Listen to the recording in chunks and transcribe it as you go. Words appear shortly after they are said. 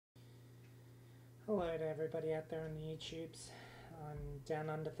Hello to everybody out there on the YouTubes. I'm Down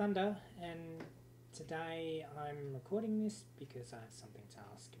Under Thunder, and today I'm recording this because I have something to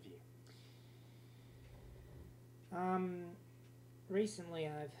ask of you. Recently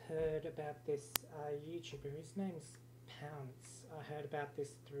I've heard about this YouTuber. His name's Pounce. I heard about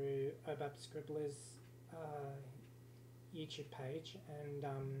this through Obab Scribbler's YouTube page, and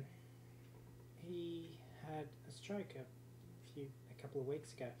he had a stroke a couple of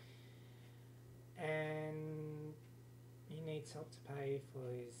weeks ago, and he needs help to pay for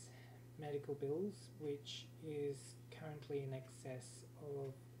his medical bills, which is currently in excess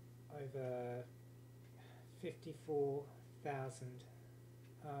of over 54,000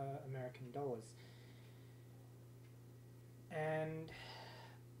 American dollars. And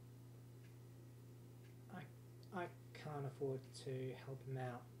I can't afford to help him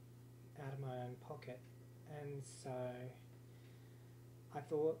out of my own pocket, and so I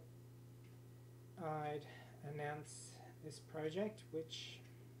thought I'd announce this project, which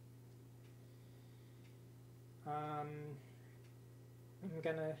I'm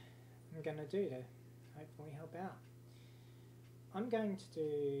gonna do to hopefully help out. I'm going to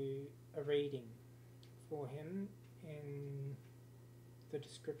do a reading for him, in the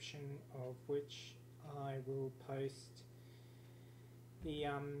description of which I will post the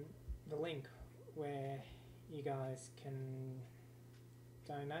link where you guys can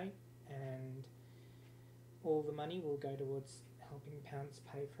donate, and all the money will go towards helping Pounce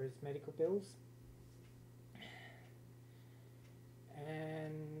pay for his medical bills.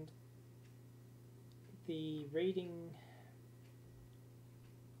 And the reading,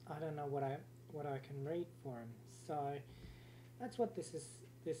 I don't know what I can read for him, so that's what this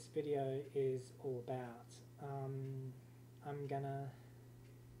video is all about. I'm gonna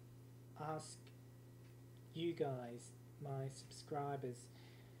ask you guys, my subscribers,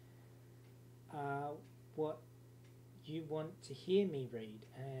 what you want to hear me read,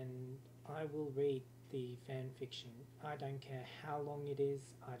 and I will read the fan fiction. I don't care how long it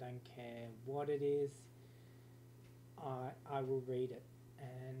is, I don't care what it is, I will read it,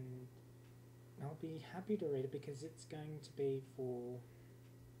 and I'll be happy to read it because it's going to be for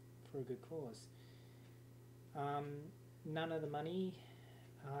a good cause. None of the money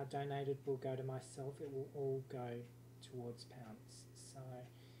donated will go to myself, it will all go towards Pounce. So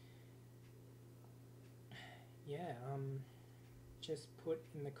yeah, just put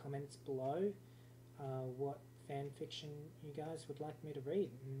in the comments below what fan fiction you guys would like me to read,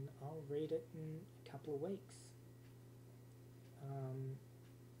 and I'll read it in a couple of weeks.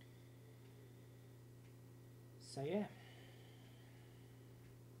 So yeah,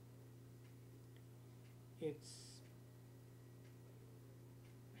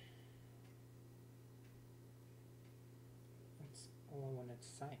 that's all I wanted to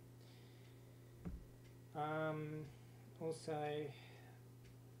say. Also,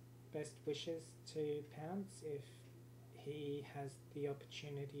 best wishes to Pounce if he has the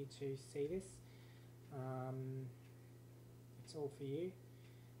opportunity to see this. It's all for you,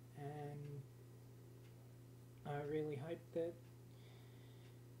 and I really hope that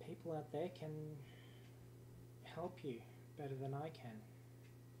people out there can help you better than I can.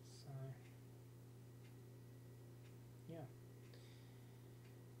 So yeah,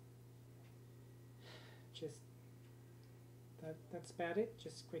 just that's about it.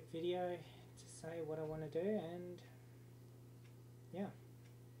 Just a quick video to say what I want to do, and yeah,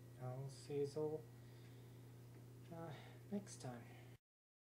 I'll see you all next time.